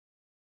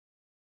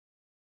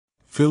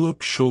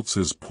Philip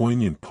Schultz's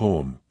poignant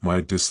poem,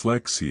 My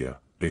Dyslexia,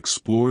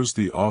 explores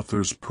the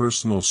author's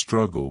personal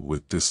struggle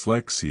with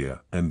dyslexia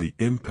and the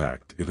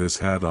impact it has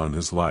had on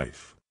his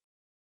life.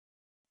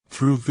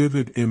 Through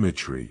vivid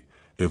imagery,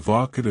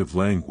 evocative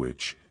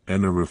language,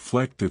 and a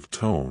reflective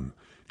tone,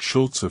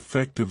 Schultz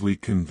effectively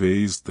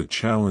conveys the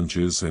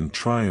challenges and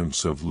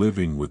triumphs of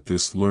living with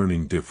this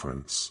learning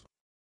difference.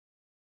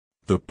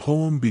 The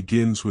poem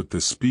begins with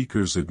the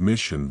speaker's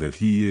admission that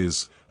he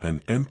is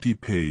an empty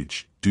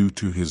page due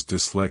to his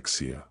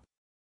dyslexia.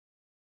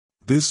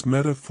 This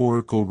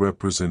metaphorical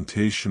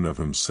representation of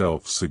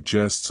himself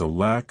suggests a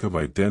lack of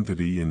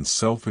identity in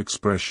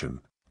self-expression,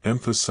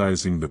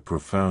 emphasizing the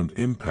profound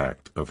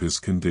impact of his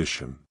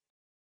condition.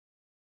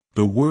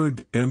 The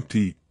word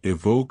empty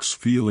evokes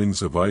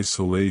feelings of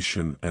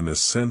isolation and a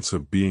sense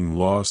of being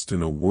lost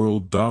in a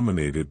world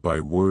dominated by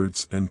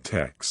words and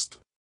text.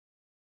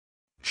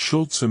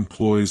 Schultz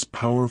employs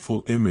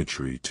powerful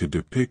imagery to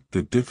depict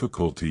the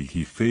difficulty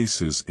he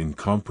faces in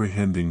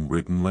comprehending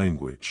written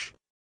language.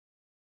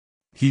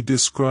 He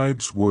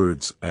describes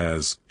words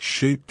as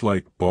shaped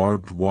like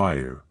barbed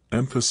wire,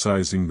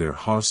 emphasizing their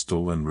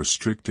hostile and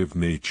restrictive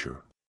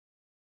nature.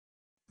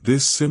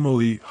 This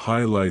simile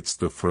highlights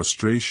the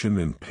frustration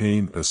and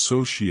pain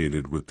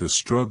associated with the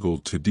struggle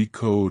to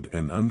decode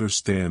and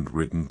understand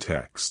written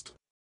text.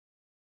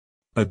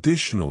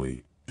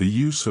 Additionally, the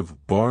use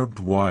of barbed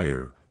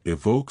wire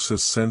evokes a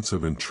sense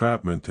of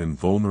entrapment and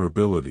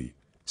vulnerability,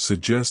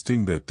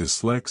 suggesting that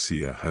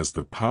dyslexia has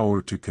the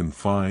power to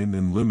confine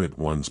and limit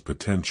one's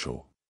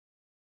potential.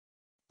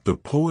 The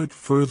poet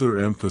further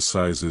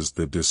emphasizes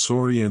the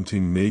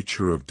disorienting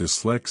nature of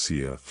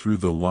dyslexia through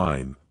the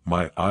line,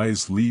 My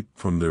eyes leap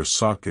from their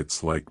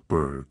sockets like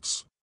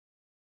birds.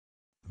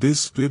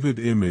 This vivid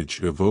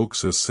image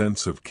evokes a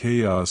sense of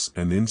chaos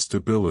and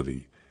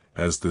instability,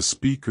 as the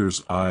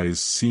speaker's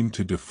eyes seem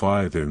to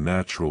defy their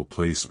natural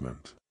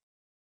placement.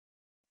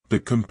 The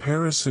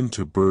comparison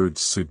to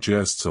birds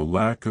suggests a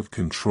lack of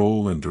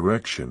control and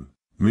direction,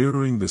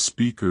 mirroring the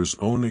speaker's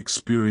own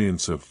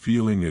experience of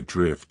feeling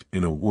adrift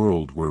in a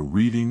world where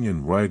reading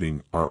and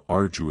writing are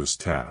arduous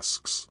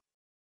tasks.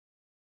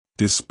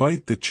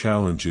 Despite the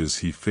challenges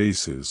he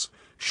faces,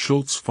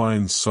 Schultz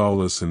finds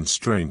solace and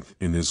strength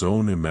in his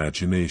own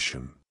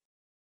imagination.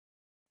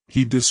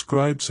 He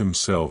describes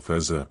himself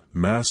as a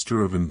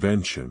master of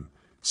invention,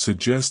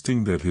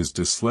 suggesting that his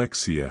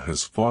dyslexia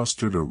has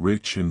fostered a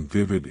rich and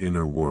vivid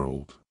inner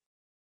world.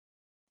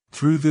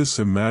 Through this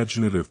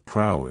imaginative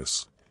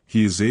prowess,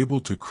 he is able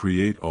to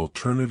create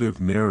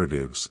alternative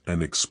narratives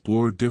and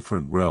explore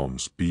different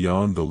realms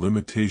beyond the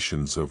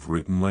limitations of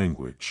written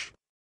language.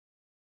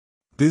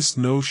 This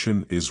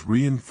notion is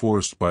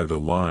reinforced by the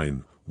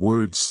line,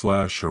 words /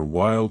 are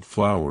wild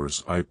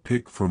flowers I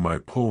pick for my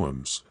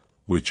poems,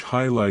 which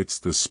highlights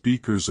the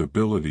speaker's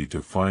ability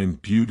to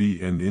find beauty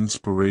and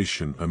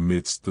inspiration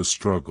amidst the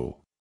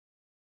struggle.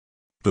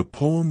 The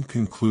poem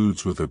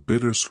concludes with a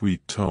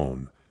bittersweet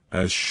tone,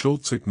 as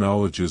Schultz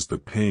acknowledges the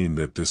pain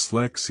that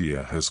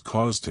dyslexia has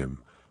caused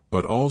him,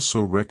 but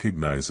also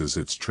recognizes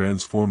its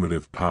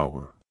transformative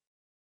power.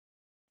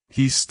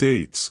 He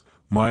states,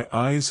 My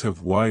eyes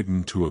have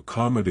widened to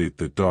accommodate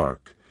the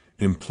dark,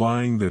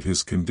 implying that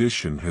his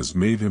condition has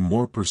made him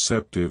more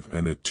perceptive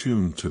and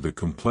attuned to the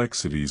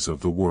complexities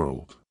of the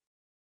world.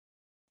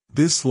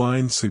 This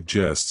line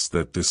suggests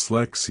that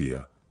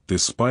dyslexia,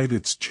 despite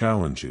its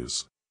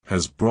challenges,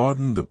 has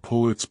broadened the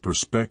poet's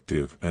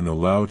perspective and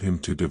allowed him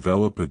to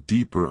develop a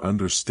deeper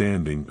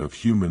understanding of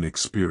human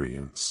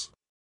experience.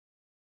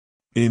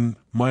 In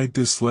My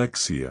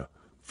Dyslexia,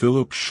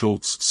 Philip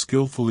Schultz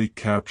skillfully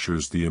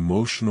captures the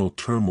emotional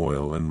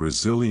turmoil and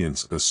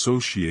resilience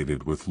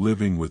associated with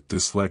living with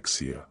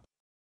dyslexia.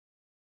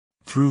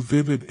 Through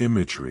vivid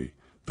imagery,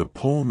 the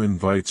poem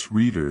invites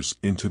readers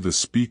into the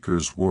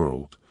speaker's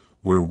world,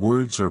 where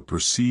words are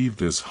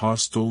perceived as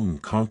hostile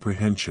and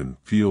comprehension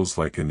feels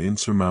like an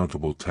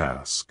insurmountable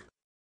task.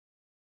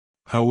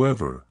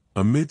 However,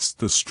 amidst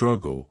the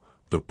struggle,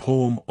 the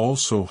poem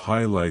also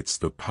highlights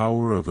the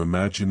power of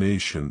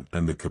imagination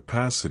and the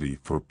capacity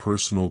for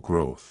personal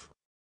growth.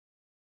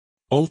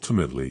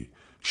 Ultimately,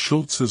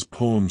 Schultz's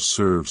poem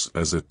serves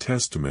as a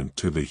testament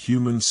to the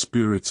human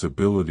spirit's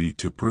ability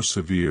to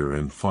persevere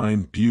and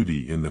find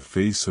beauty in the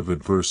face of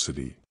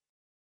adversity.